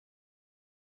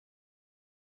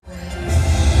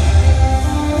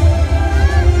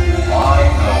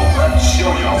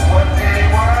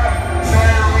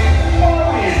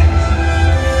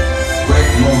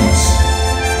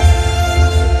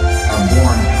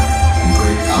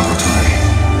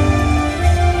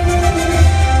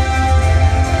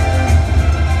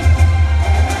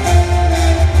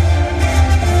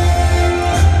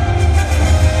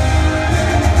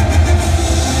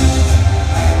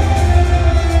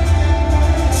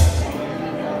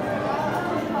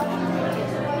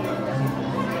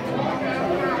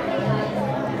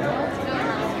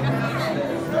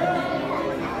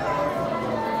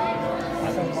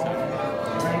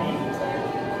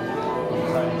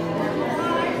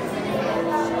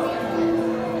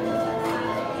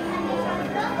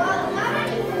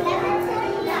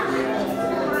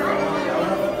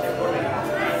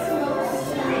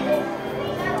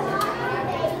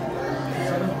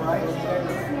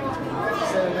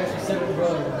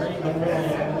$10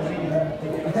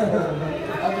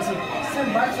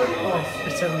 or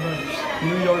it's $7.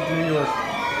 New York, New York.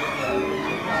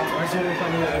 I should have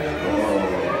found it.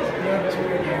 Yeah, that's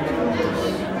weird.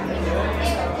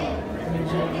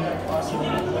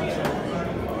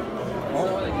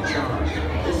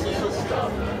 This is the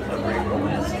stuff of great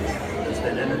romances that's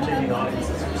been entertaining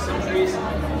audiences for centuries,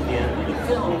 and in a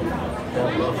film,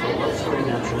 that love for love story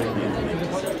naturally made the big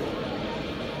decision.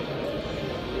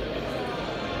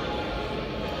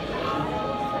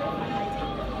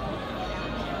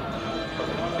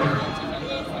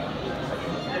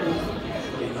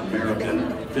 American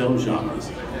film genres.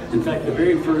 In fact, the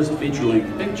very first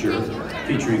feature-length picture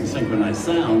featuring synchronized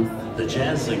sound, The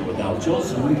Jazz Singer with Al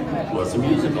Jolson, was a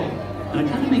musical. And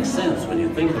it kind of makes sense when you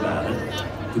think about it.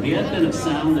 With the advent of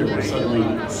sound, there were suddenly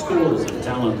scores of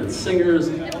talented singers,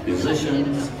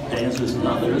 musicians, dancers, and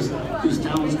others whose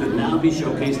talents could now be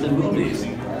showcased in movies.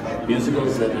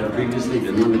 Musicals that had previously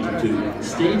been limited to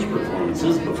stage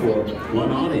performances before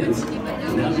one audience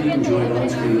can now be enjoyed on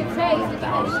screen by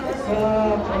thousands.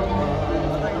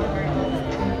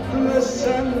 The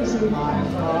sun's in my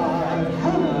heart, and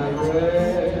I'm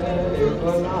ready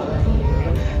for life.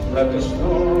 Let the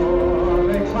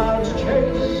stormy clouds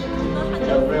chase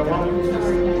everyone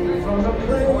from the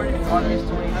place.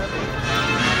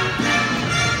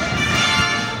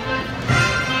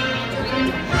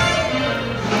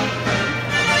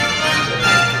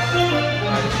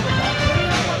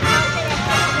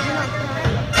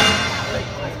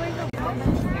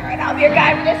 I'll be your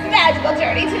guide for this magical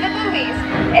journey to the movies.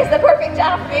 It's the perfect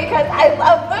job for me because I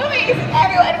love movies.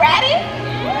 Everyone ready?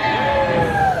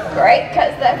 Great,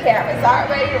 because the cameras are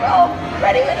ready to roll.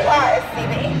 Ready when you are, see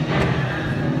me.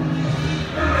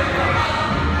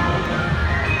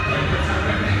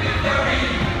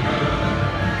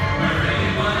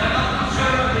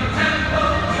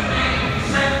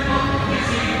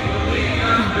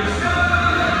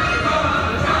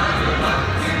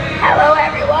 Hello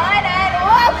everyone and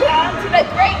welcome to the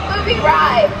Great Movie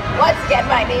Ride. Once again,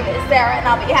 my name is Sarah and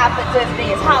on behalf of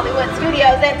Disney's Hollywood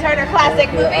Studios and Turner Classic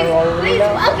Movies, please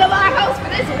welcome our host for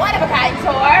this one-of-a-kind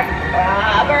tour,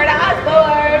 Robert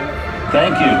Osborne.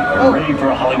 Thank you. We're ready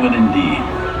for Hollywood indeed.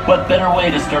 What better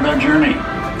way to start our journey?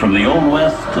 From the Old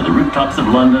West to the rooftops of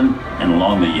London and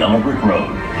along the yellow brick road,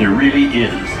 there really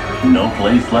is no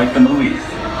place like the movies.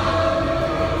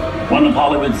 One of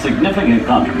Hollywood's significant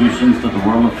contributions to the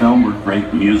world of film were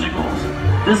great musicals.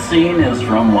 This scene is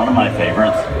from one of my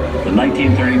favorites, the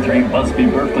 1933 Busby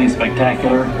Berkeley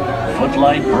spectacular,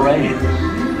 Footlight Parade.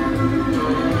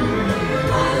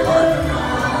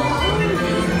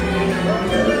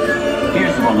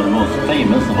 Here's one of the most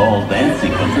famous of all dance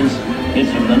sequences.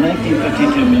 It's from the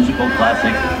 1952 musical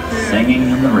classic, Singing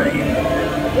in the Rain.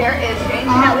 Here is Jane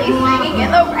Kelly singing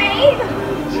in the rain.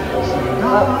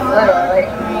 Literally.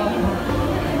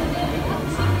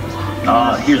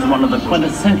 Here's one of the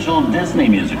quintessential Disney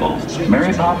musicals,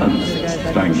 Mary Poppins,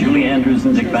 starring Julie Andrews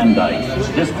and Dick Van Dyke.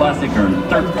 This classic earned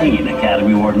 13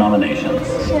 Academy Award nominations.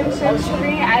 Chim Chim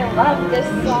Cheree, I love this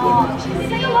song.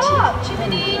 Sing along.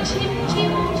 Chimney, chim,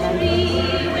 chim,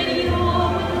 cheree, when you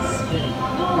always speak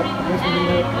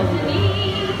your agony.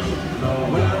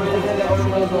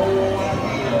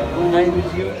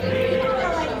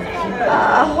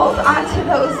 Hold on to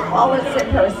those wallets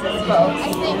and purses, folks.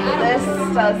 This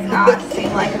does not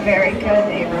seem like a very good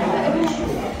neighborhood.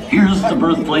 Here's the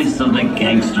birthplace of the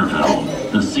gangster film,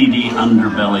 the seedy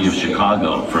underbelly of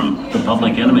Chicago, from The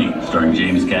Public Enemy, starring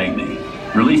James Cagney.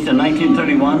 Released in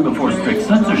 1931 before strict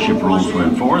censorship rules were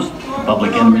enforced,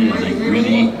 Public Enemy is a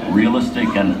gritty,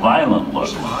 realistic, and violent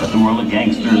look at the world of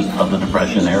gangsters of the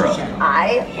Depression era.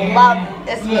 I love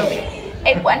this movie.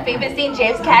 In one famous scene,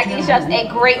 James Cagney shoves a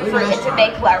grapefruit into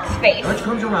May Clark's face.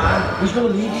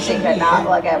 She could not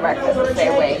look at breakfast the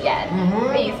same way again.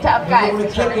 These tough guys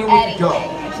can turn anything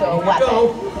into a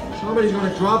weapon. Somebody's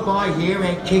going to drop by here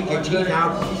and kick your teeth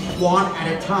out one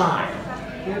at a time.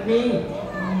 Get me?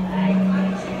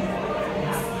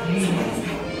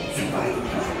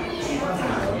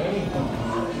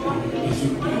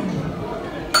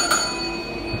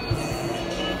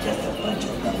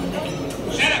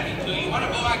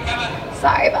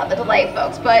 Sorry about the delay,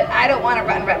 folks, but I don't want to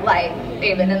run red light,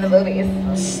 even in the movies.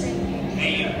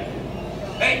 Hey, you.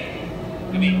 Hey,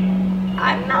 come here.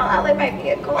 I'm not out of my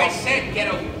vehicle. I said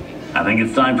get over. I think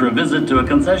it's time for a visit to a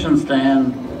concession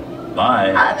stand.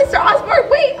 Bye. Mr. Osborne,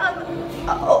 wait.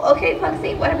 Oh, okay,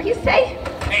 Pugsy, whatever you say.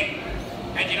 Hey,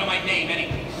 how'd you know my name,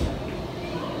 anyways?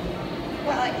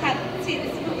 Well, I haven't seen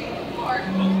this movie before.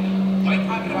 What are you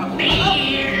talking about?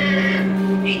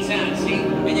 Eight sounds, see?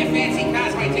 And your fancy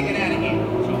cars might take it out of here.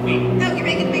 So wait. No, you're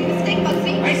making a big mistake,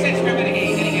 Pugsy. I said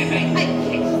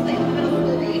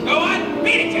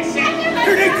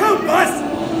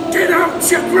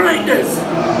greatness!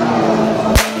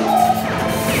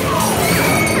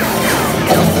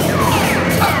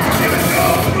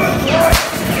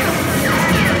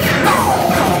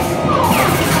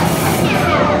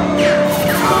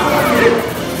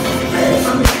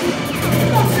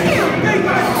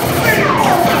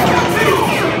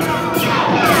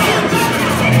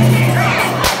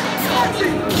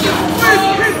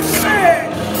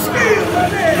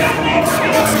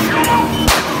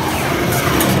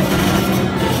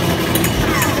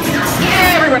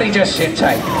 Everybody just sit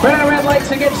tight. Running red lights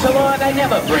against the law, and I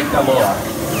never break the law.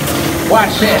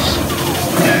 Watch this.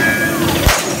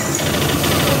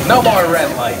 No more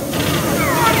red light.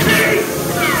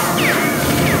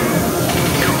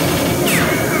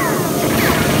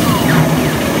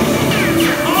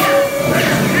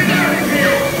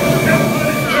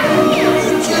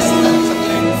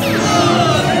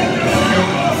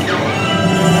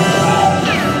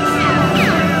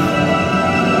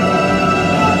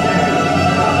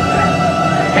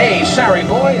 Hey, sorry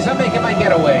boys, I'm making my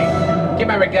getaway. Give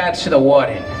my regards to the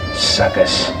warden,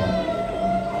 suckers.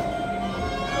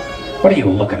 What are you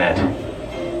looking at?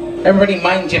 Everybody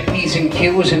mind your P's and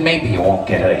Q's and maybe you won't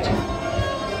get hurt.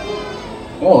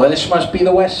 Oh, this must be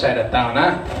the west side of town,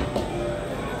 huh?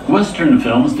 Western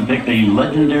films depict the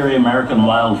legendary American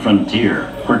wild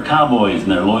frontier, where cowboys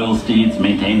and their loyal steeds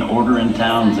maintain order in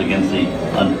towns against the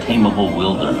untamable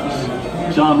wilderness.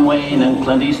 John Wayne and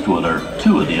Clint Eastwood are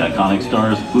two of the iconic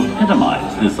stars who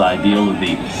epitomize this ideal of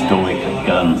the stoic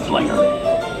gunslinger.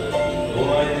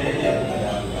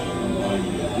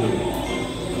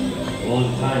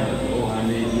 Long time ago, I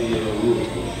made me a rule.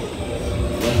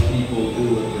 Let people do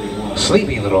what they want.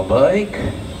 Sleepy little bug,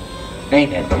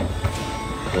 ain't it?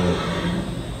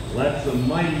 That's a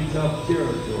mighty tough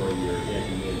territory you're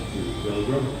getting into,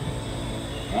 Pilgrim.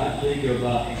 I think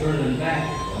about turning back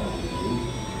on you.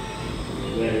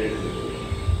 That is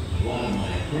one of my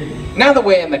opinions. Now that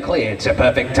we're in the clear, it's a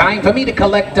perfect time for me to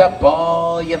collect up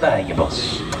all your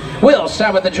valuables. We'll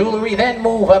start with the jewelry, then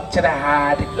move up to the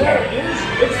hard cash. There it is!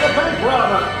 It's the bank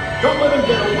robber! Don't let him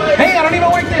get away! Hey, I don't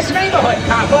even work this neighborhood,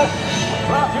 copper!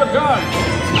 Drop your gun!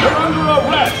 You're under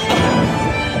arrest!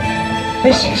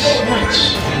 This is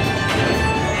nuts.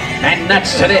 And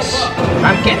nuts to this.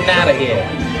 I'm getting out of here.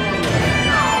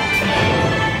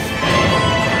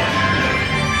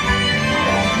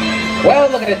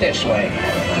 Well, look at it this way.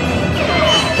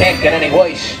 Can't get any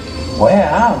worse. Where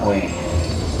are we?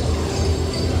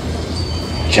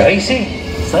 Jersey?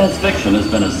 Science fiction has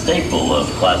been a staple of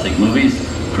classic movies,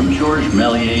 from George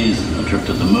Méliès's A Trip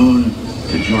to the Moon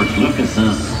to George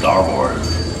Lucas's Star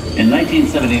Wars. In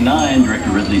 1979,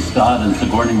 director Ridley Scott and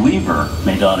Sigourney Weaver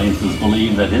made audiences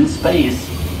believe that in space,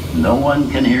 no one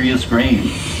can hear you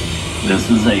scream. This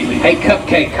is Alien. Hey,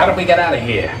 Cupcake, how do we get out of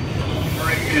here?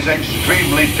 Is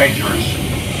extremely dangerous.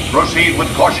 Proceed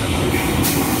with caution.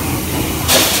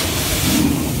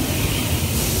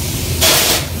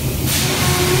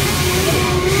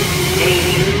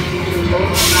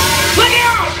 Look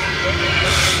out!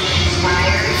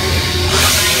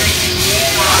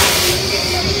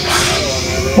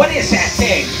 What is that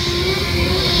thing?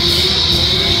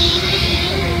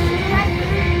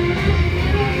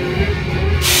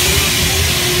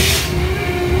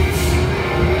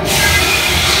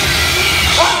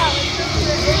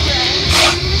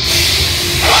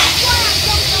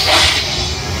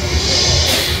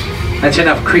 That's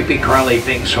enough creepy crawly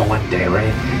things for one day,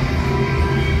 right?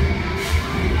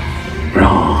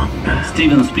 Wrong.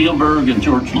 Steven Spielberg and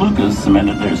George Lucas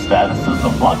cemented their status as the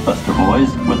blockbuster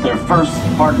boys with their first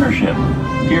partnership.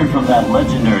 Here from that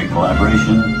legendary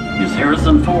collaboration is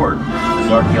Harrison Ford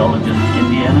as archaeologist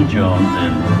Indiana Jones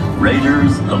in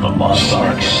Raiders of the Lost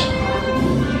Ark.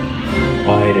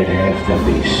 Why did it have to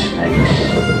be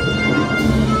snakes?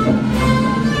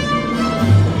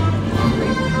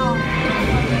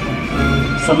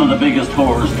 Some of the biggest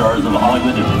horror stars of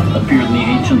Hollywood have appeared in the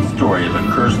ancient story of a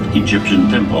cursed Egyptian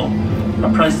temple.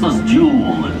 A priceless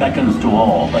jewel that beckons to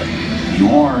all, but be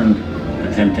warned,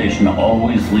 the temptation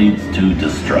always leads to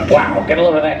destruction. Wow, get a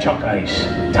load of that chunk ice.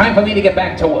 Time for me to get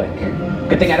back to work.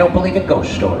 Good thing I don't believe in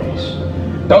ghost stories.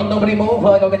 Don't nobody move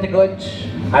while I go get the goods.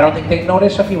 I don't think they'd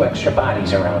notice a few extra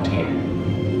bodies around here.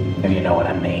 If you know what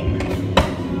I mean.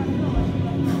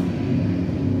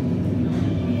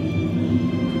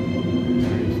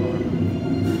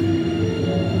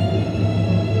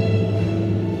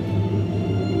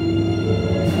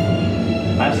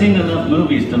 I've seen enough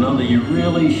movies to know that you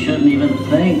really shouldn't even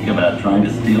think about trying to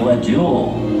steal that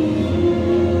jewel.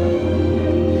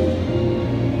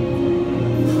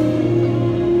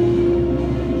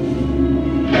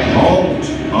 Halt,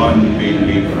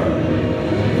 unbeliever.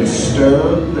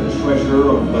 Disturb the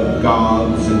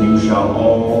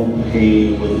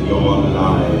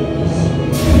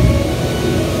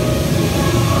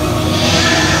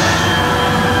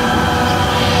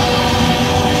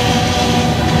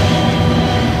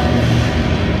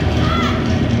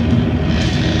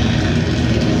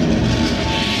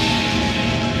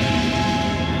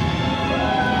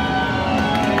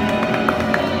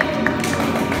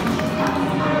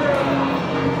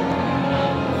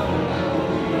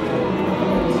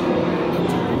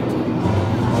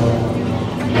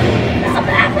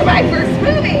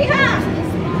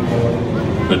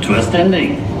twist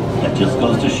ending. That just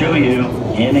goes to show you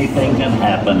anything can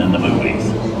happen in the movies.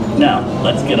 Now,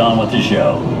 let's get on with the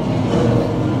show.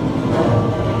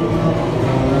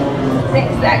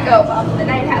 Things that go bump the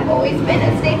night have always been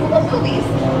a staple of movies.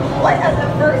 One of the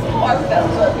first horror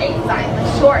films was a silent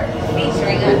short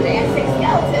featuring a dancing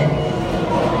skeleton.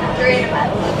 Created by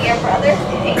the Lumiere brothers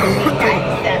in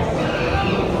 1897.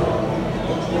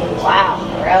 Wow,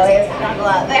 really is a jungle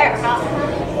out there, huh?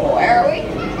 Where are we?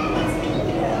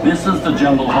 This is the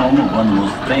jungle home of one of the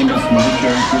most famous movie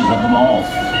characters of them all,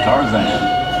 Tarzan.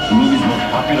 The movie's most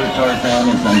popular Tarzan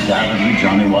is undoubtedly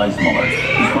Johnny Weissmuller,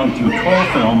 who's run through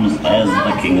 12 films as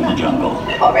the King of the Jungle.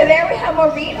 Over there we have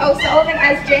Maureen O'Sullivan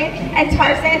as Jane and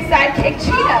Tarzan's sidekick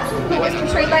Cheetah, who was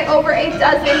portrayed by over a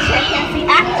dozen chimpanzee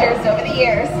actors over the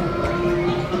years.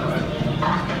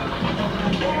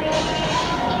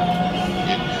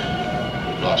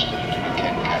 Lost it. You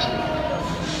can't cast it.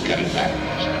 Get it back.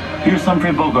 Here's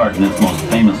Humphrey Bogart in his most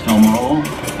famous film role.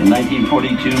 In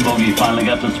 1942, Bogey finally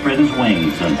got to spread his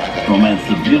wings and romance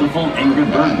the beautiful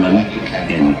Ingrid Bergman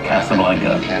in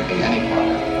Casablanca. You can't be any part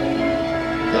of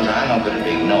it. Those are no good at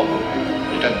being noble.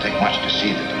 It doesn't take much to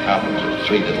see that the problems of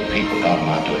three little people don't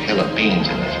amount to a hill of beans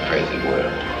in this crazy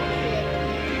world.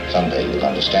 Someday you'll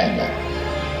understand that.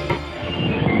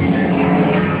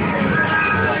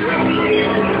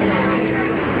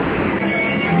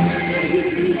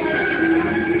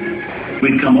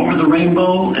 We'd come over the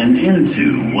rainbow and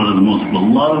into one of the most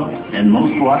beloved and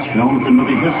most watched films in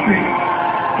movie history,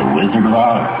 The Wizard of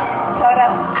Oz. Toto,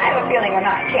 I have a feeling we're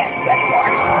not in Kansas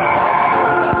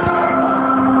anymore.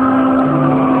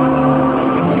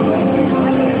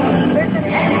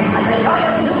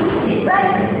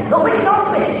 The window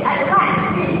open at the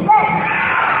back.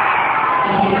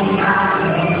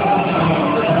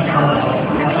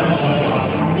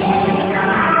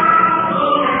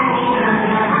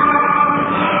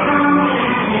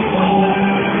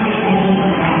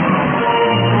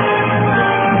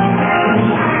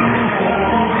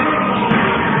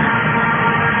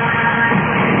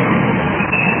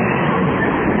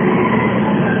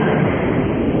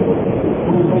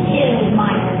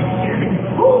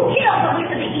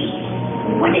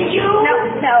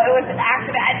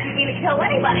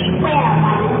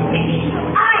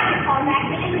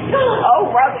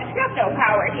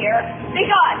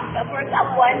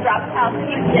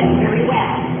 Very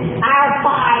well. I'll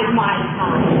bide my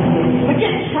time. But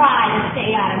just try to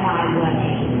stay out of my way.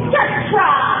 Just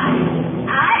try.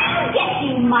 I'll get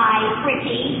you, my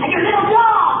pretty. And your little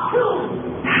dog, too.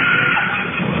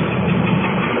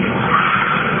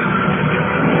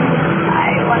 I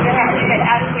wonder how we get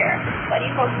out of here. What do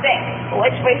you folks think?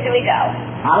 Which way should we go?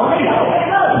 Follow the road.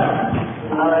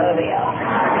 Follow the road.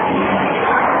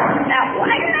 Now,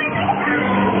 why did I know?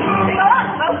 Sing along,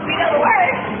 folks. We know the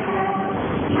words.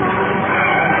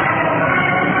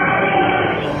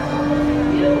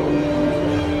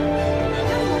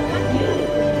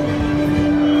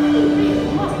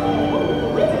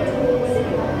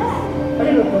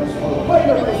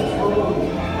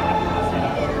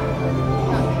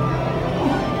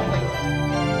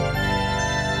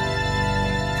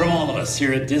 From all of us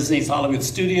here at Disney's Hollywood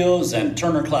Studios and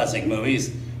Turner Classic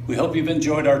Movies, we hope you've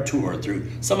enjoyed our tour through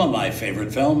some of my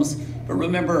favorite films. But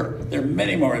remember, there are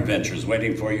many more adventures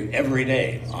waiting for you every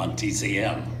day on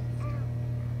TCM.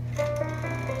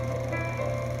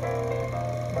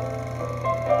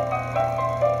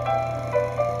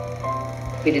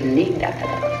 We didn't need Dr.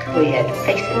 Luck. We had to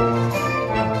face it.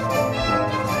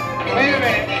 Wait a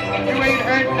minute. You ain't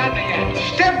heard nothing yet.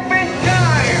 Step in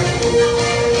time!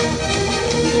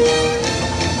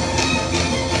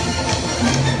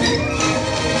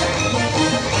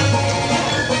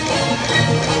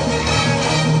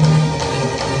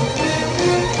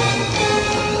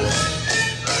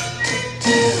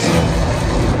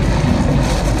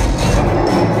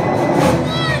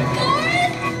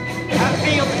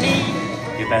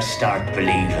 You best start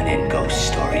believing in ghost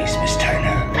stories, Miss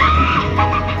Turner.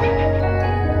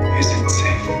 Is it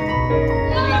safe?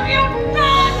 No, you're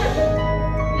not!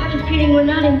 I have a feeling we're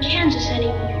not in Kansas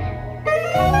anymore.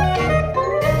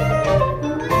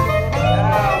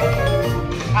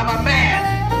 I'm a man.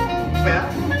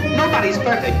 Well, nobody's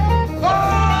perfect.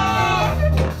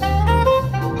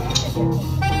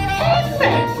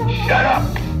 Shut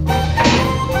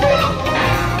up!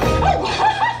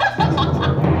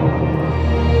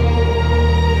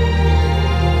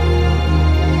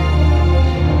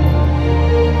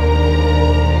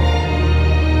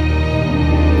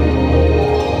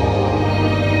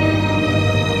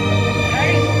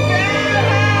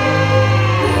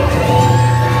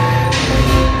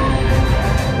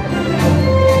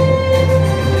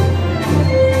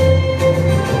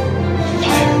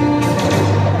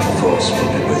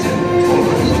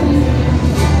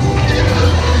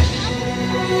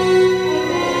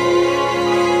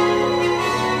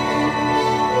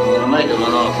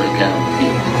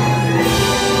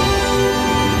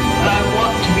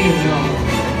 Vietnam.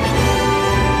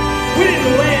 We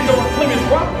didn't land on Plymouth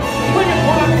Rock. Plymouth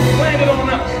Rock landed on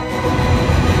us.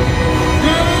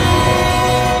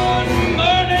 Good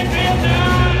morning,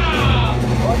 Vietnam!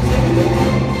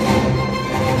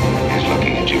 He's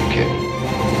looking at you, kid.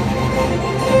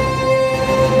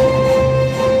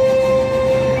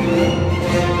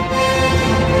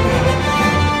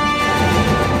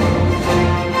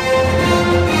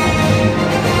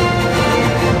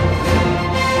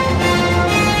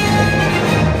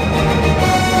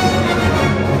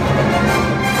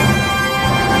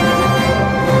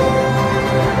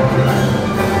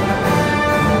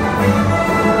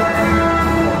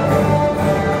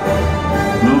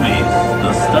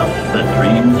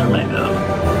 Dreams are made of.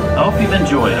 I hope you've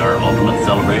enjoyed our ultimate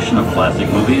celebration of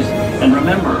classic movies, and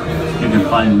remember, you can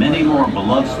find many more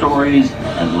beloved stories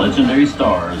and legendary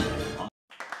stars